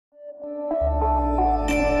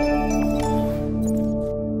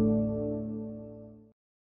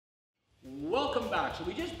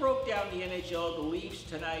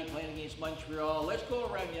Montreal. Let's go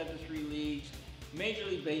around the other 3 leagues. Major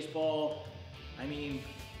League Baseball, I mean,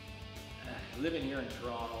 living here in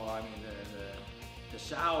Toronto, I mean, the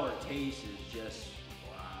sour taste is just,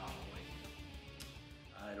 wow.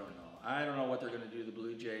 I don't know what they're going to do to the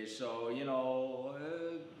Blue Jays. So, you know,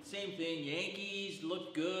 same thing. Yankees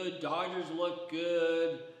look good. Dodgers look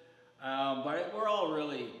good. But we're all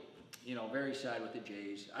really, you know, very sad with the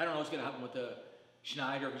Jays. I don't know what's going to happen with the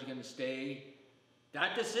Schneider, if he's going to stay.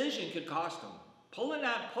 That decision could cost him. Pulling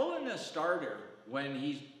a starter when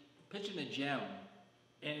he's pitching a gem,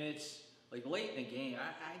 and it's like late in the game.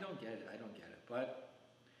 I don't get it. But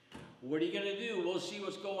what are you going to do? We'll see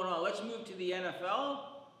what's going on. Let's move to the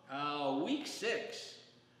NFL. Week 6.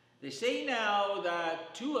 They say now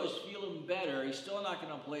that Tua's feeling better. He's still not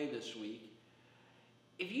going to play this week.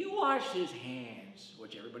 If you watch his hands,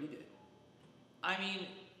 which everybody did, I mean,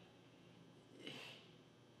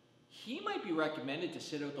 he might be recommended to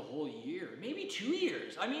sit out the whole year, maybe 2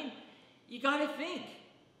 years. I mean, you got to think.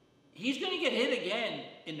 He's going to get hit again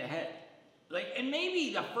in the head. Like, and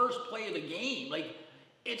maybe the first play of the game. Like,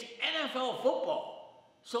 it's NFL football.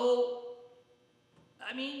 So,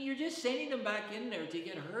 I mean, you're just sending them back in there to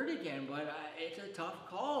get hurt again, but it's a tough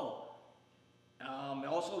call.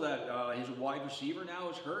 Also, that his wide receiver now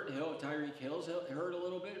is hurt. Tyreek Hill's hurt a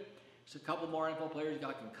little bit. There's a couple more NFL players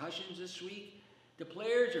got concussions this week. The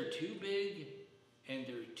players are too big and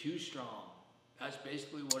they're too strong. That's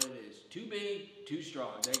basically what it is. Too big, too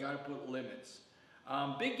strong. They got to put limits.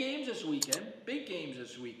 Big games this weekend.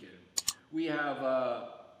 We have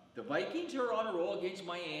the Vikings are on a roll against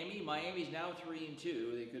Miami. Miami's now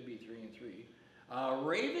 3-2. They could be 3-3.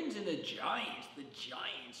 Ravens and the Giants. The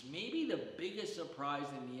Giants, maybe the biggest surprise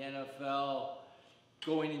in the NFL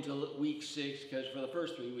going into week 6, because for the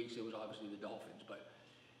first 3 weeks it was obviously the Dolphins. But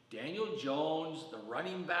Daniel Jones, the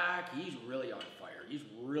running back, he's really on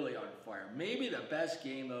fire. Maybe the best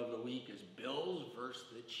game of the week is Bills versus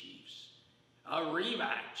the Chiefs. A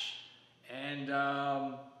rematch. And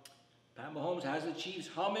Pat Mahomes has the Chiefs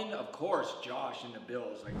humming. Of course, Josh and the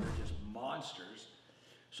Bills, like, they're just monsters.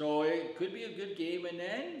 So it could be a good game. And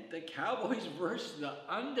then the Cowboys versus the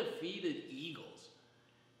undefeated Eagles.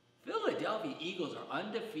 Philadelphia Eagles are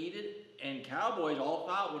undefeated, and Cowboys all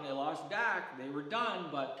thought when they lost Dak, they were done,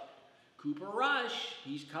 but Cooper Rush,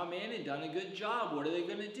 he's come in and done a good job. What are they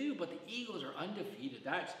going to do? But the Eagles are undefeated.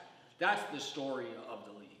 That's the story of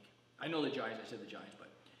the league. I know the Giants, I said the Giants, but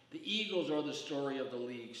the Eagles are the story of the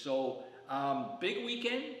league. So, big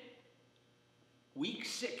weekend, week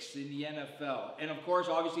 6 in the NFL. And of course,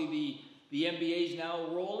 obviously, the NBA is now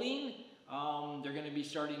rolling. They're going to be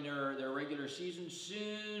starting their regular season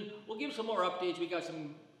soon. We'll give some more updates. We got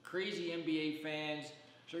some crazy NBA fans.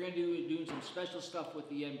 So we're going to be doing some special stuff with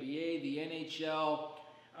the NBA, the NHL.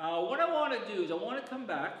 What I want to do is I want to come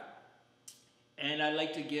back, and I'd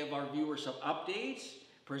like to give our viewers some updates,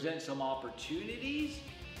 present some opportunities,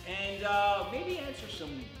 and maybe answer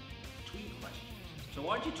some tweet questions. So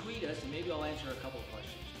why don't you tweet us, and maybe I'll answer a couple of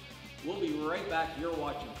questions. We'll be right back. You're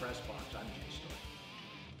watching Press Box. I'm Jay Storr.